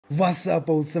What's up,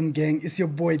 awesome gang? It's your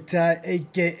boy Ty,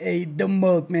 aka the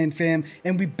Milkman fam,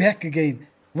 and we back again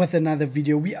with another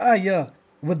video. We are here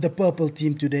with the purple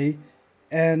team today,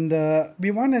 and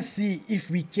we want to see if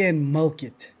we can milk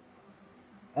it.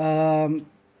 Diamond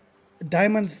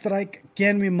Strike,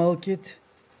 can we milk it?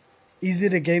 Is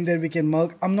it a game that we can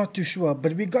milk? I'm not too sure,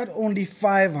 but we got only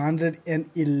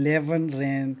 511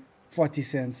 Rand 40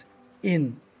 cents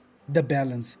in the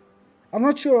balance. I'm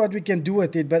not sure what we can do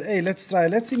with it, but hey, let's try.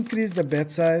 Let's increase the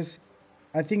bet size.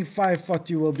 I think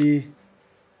 540 will be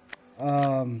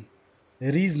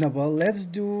reasonable. Let's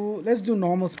do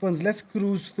normal spins. Let's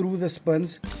cruise through the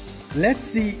spins. Let's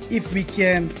see if we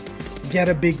can get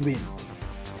a big win.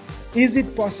 Is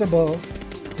it possible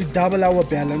to double our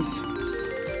balance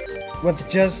with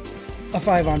just a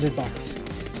 500 bucks?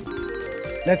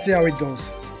 Let's see how it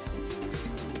goes.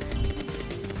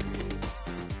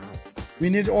 We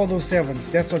need all those sevens.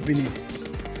 That's what we need.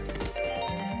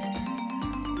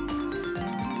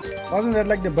 Wasn't that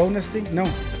like the bonus thing? No.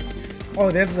 Oh,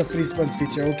 that's the free spins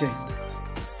feature. Okay.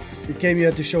 You came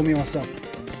here to show me what's up.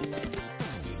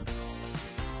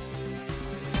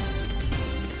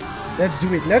 Let's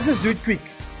do it. Let's just do it quick.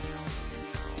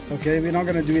 Okay, we're not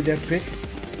gonna do it that quick.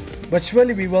 But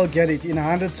surely we will get it. In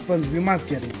 100 spins, we must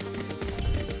get it.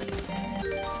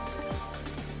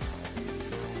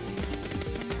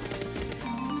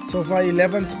 So far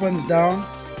 11 spins down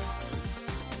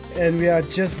and we are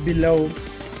just below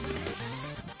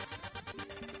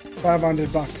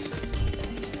 500 bucks.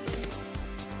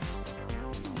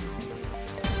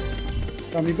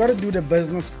 Now we gotta do the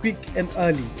business quick and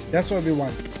early. That's what we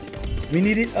want. We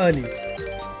need it early.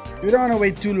 We don't wanna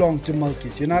wait too long to milk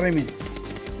it, you know what I mean?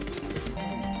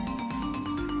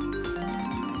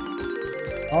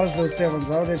 How's those sevens?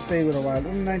 How they pay with a while?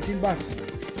 Only 19 bucks.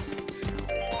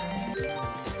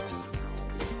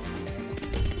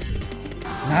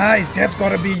 Nice, that's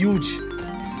gotta be huge.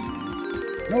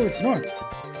 No, it's not.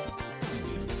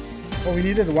 Oh, we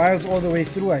needed wilds all the way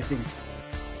through, I think.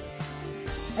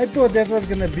 I thought that was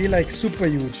gonna be like super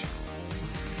huge.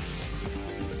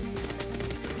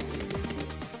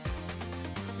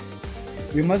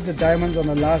 We missed the diamonds on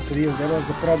the last reel, that was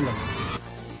the problem.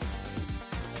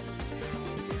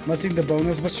 Missing the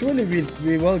bonus, but surely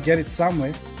we will get it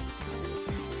somewhere.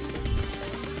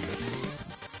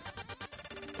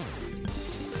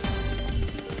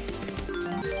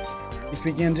 If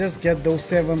we can just get those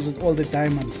sevens with all the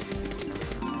diamonds,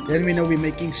 then we know we're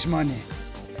making shmoney.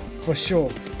 For sure.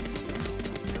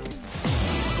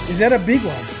 Is that a big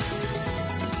one?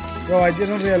 Bro, I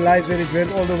didn't realize that it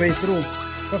went all the way through.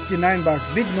 59 bucks.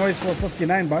 Big noise for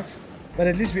 59 bucks. But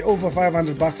at least we're over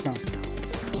 500 bucks now.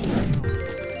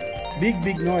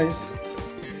 Big noise.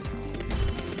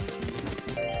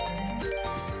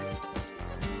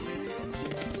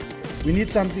 We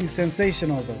need something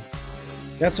sensational though.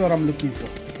 That's what I'm looking for.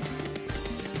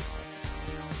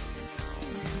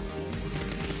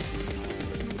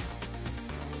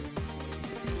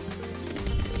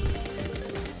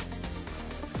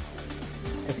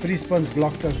 The free spins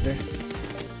blocked us there.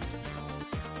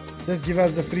 Just give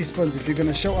us the free spins. If you're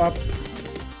gonna show up,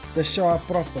 just show up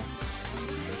proper.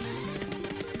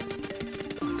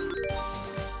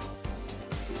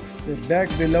 We're back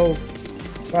below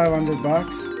 500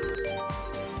 bucks.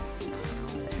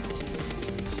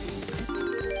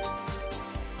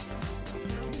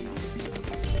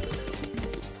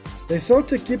 They're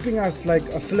sort of keeping us like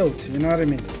afloat, you know what I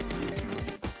mean?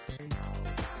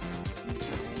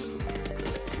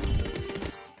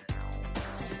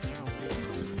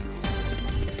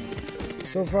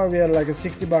 So far we are like a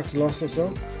 60 bucks loss or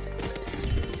so.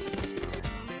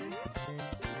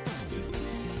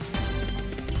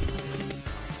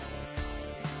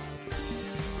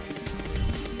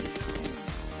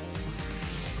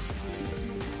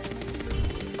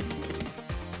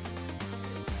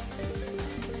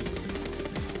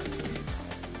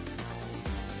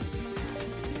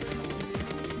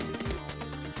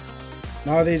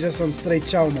 Now they're just on straight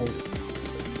chow mode.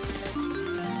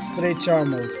 Straight chow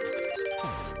mode.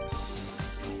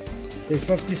 They're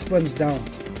 50 spins down.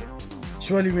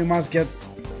 Surely we must get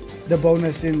the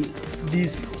bonus in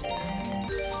this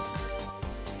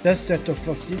set of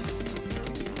 50.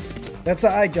 That's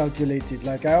how I calculate it.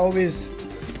 Like I always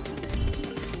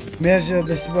measure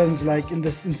the spins like in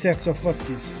sets of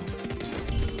 50s.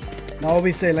 I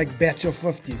always say like batch of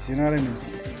 50s, you know what I mean?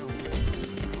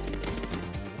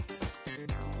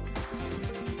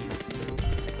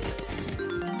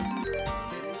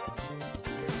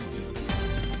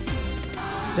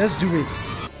 Just do it.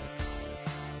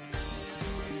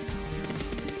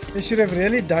 They should have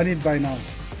really done it by now.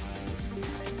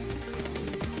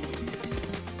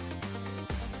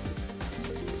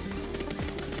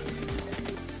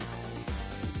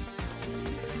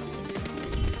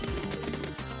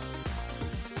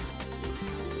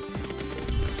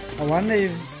 I wonder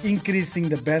if increasing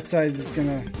the bet size is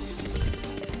gonna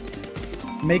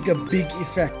make a big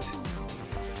effect.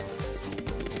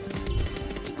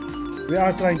 We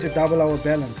are trying to double our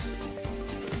balance.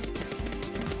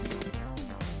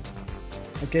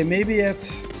 Okay, maybe at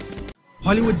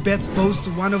Hollywood Bets boasts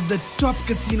one of the top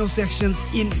casino sections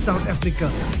in South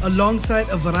Africa. Alongside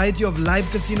a variety of live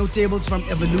casino tables from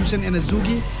Evolution and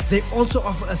Azugi, they also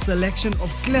offer a selection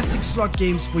of classic slot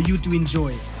games for you to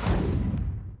enjoy.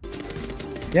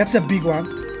 That's a big one.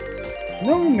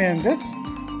 No man, that's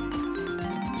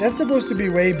supposed to be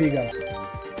way bigger,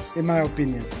 in my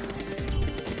opinion.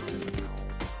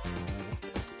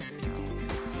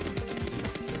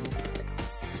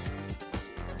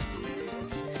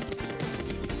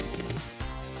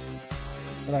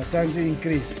 Alright, time to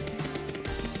increase.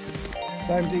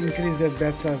 Time to increase that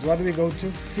bet size. What do we go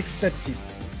to? 630.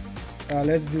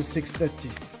 Let's do 630.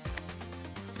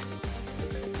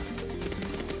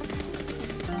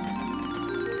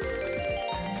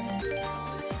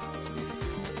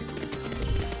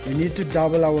 We need to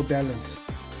double our balance.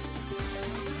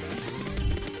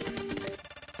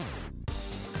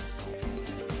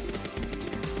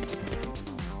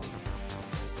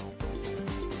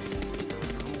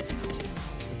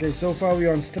 Okay, so far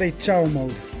we're on straight chow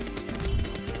mode.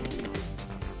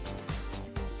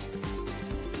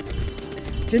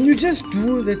 Can you just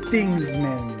do the things,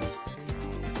 man?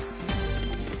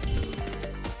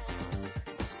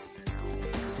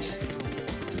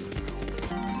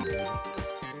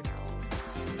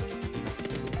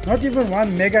 Not even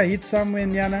one mega hit somewhere,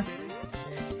 Nyana.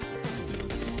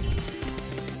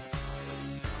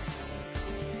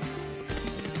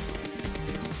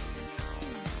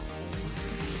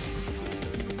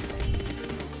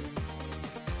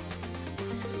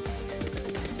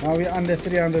 Now we're under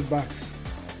 300 bucks.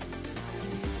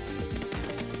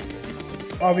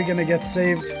 Are we gonna get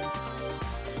saved?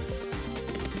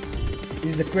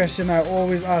 Is the question I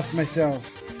always ask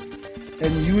myself.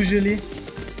 And usually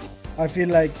I feel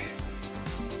like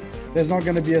there's not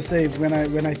gonna be a save when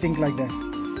I think like that.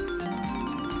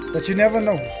 But you never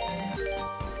know.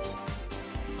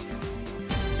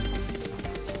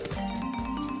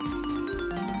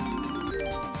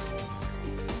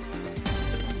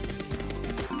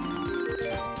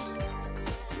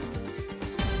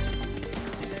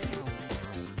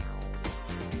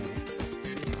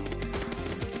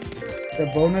 The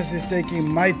bonus is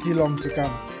taking mighty long to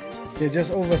come. They're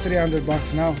just over 300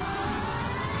 bucks now.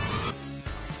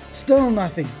 Still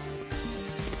nothing.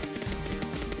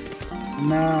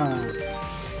 Nah.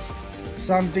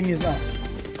 Something is up.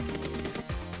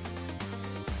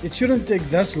 It shouldn't take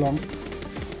this long.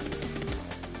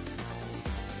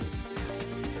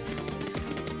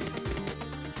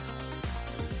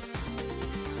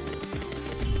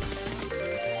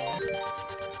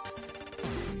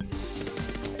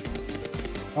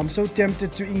 I'm so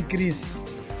tempted to increase,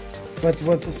 but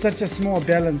with such a small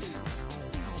balance,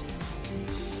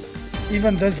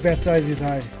 even this bet size is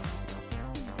high.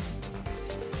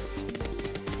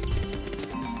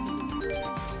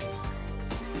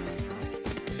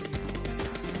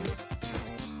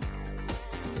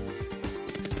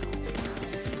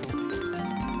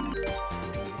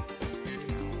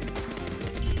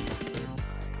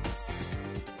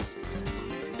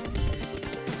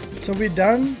 So we're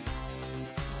done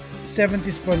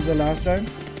 70 spins the last time,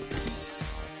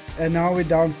 and now we're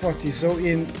down 40. So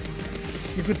in,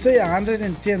 you could say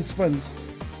 110 spins,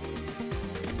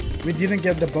 we didn't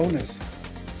get the bonus.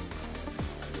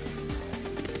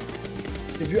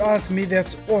 If you ask me,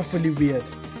 that's awfully weird.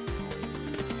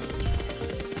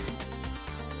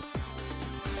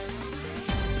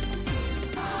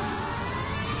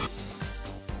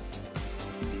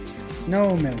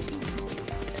 No man.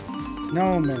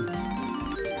 No man.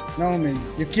 No man,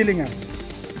 you're killing us.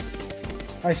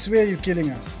 I swear you're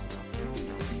killing us.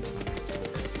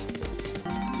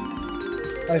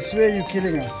 I swear you're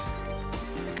killing us.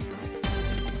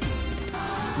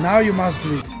 Now you must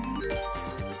do it.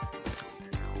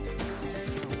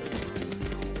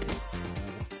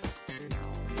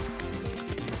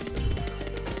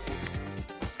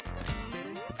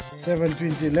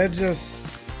 $720. Let's just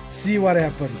see what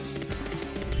happens.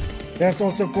 That's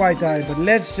also quite high, but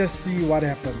let's just see what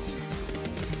happens.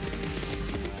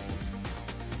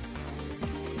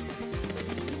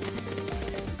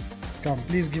 Come,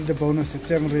 please give the bonus at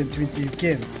 720. You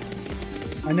can.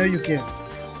 I know you can.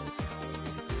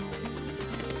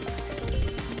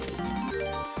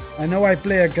 I know I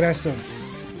play aggressive.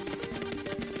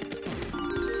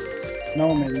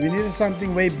 No man, we needed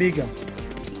something way bigger.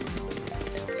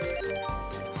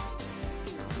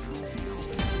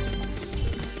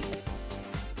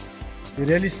 We're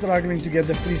really struggling to get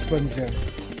the free spins here.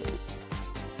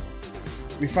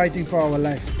 We're fighting for our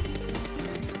life.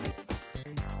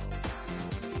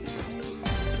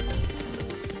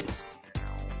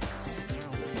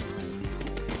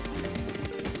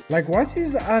 Like, what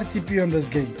is the RTP on this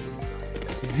game?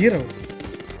 0.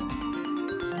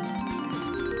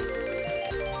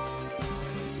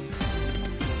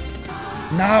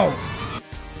 Now.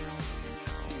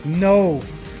 No.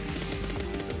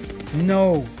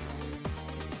 No.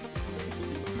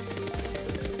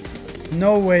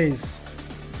 No ways.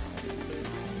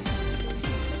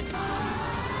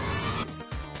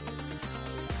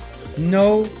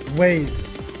 No ways.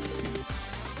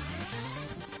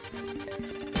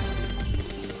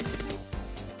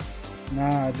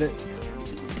 Nah,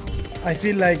 I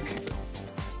feel like,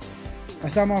 I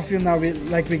somehow feel now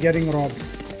like we're getting robbed.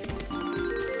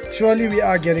 Surely we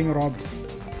are getting robbed.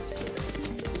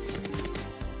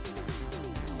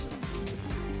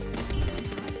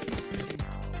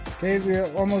 Okay,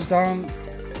 we're almost down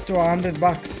to $100.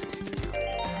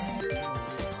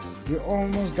 We're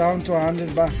almost down to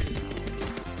 $100.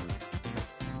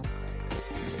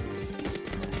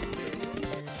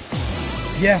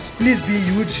 Yes, please be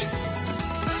huge.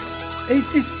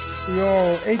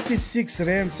 86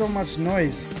 rand, so much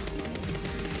noise.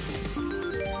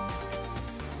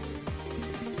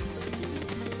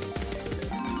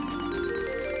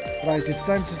 Right, it's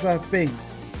time to start paying.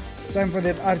 It's time for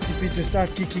that RTP to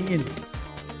start kicking in.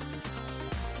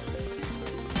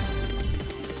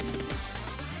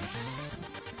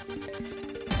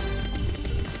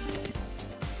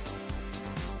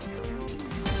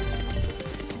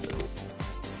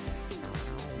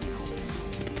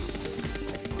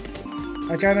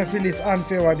 I kind of feel it's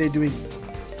unfair what they're doing.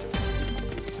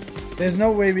 There's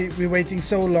no way we're waiting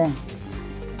so long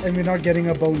and we're not getting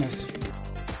a bonus.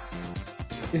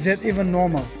 Is that even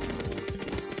normal?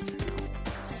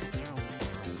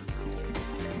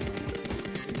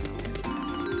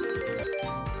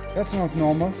 That's not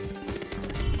normal.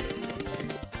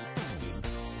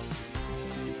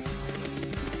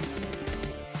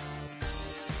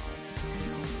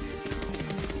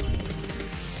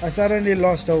 I suddenly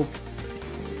lost hope.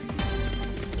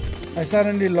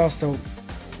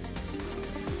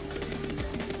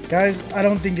 Guys, I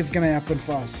don't think it's gonna happen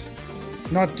for us.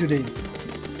 Not today.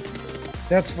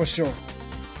 That's for sure.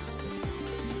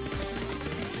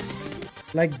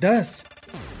 Like this.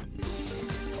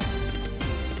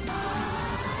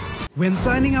 When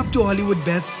signing up to Hollywood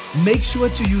Bets, make sure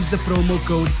to use the promo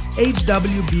code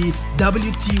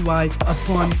HWBWTY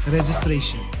upon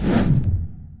registration.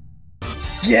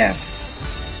 Yes!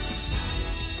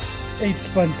 8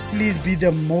 spins. Please be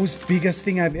the most biggest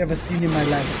thing I've ever seen in my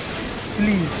life.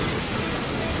 Please.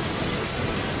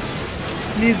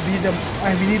 Please be the...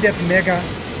 And we need that mega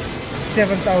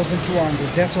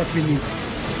 7,200. That's what we need.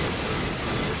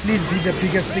 Please be the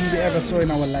biggest thing we ever saw in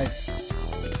our life.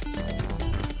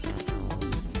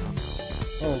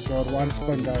 Oh god, 1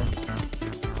 spin down.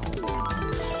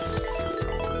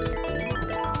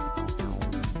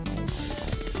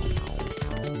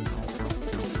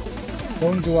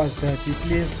 Don't do us dirty,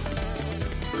 please.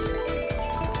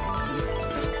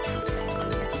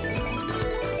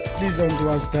 Please don't do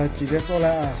us dirty, that's all I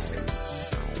ask.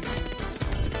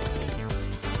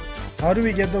 How do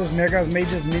we get those megas,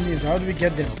 majors, minis? How do we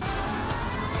get them?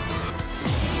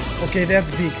 Okay,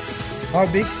 that's big. How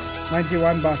big?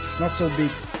 91 bucks, not so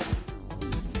big.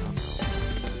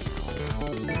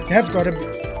 That's gotta be...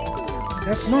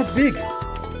 That's not big.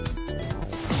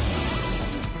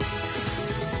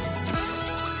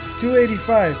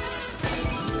 285.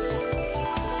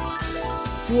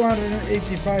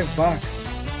 285 bucks.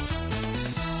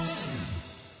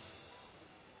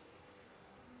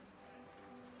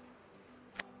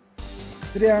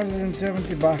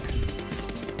 $370.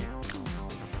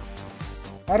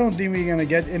 I don't think we're gonna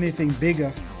get anything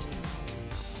bigger.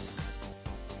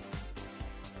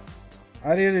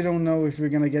 I really don't know if we're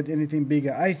gonna get anything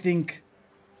bigger. I think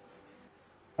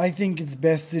it's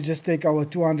best to just take our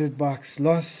 200 bucks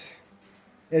loss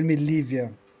and we leave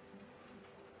here.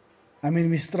 I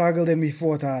mean, we struggled and we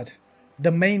fought hard.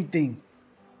 The main thing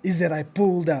is that I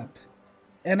pulled up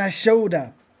and I showed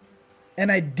up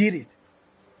and I did it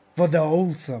for the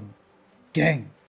wholesome gang.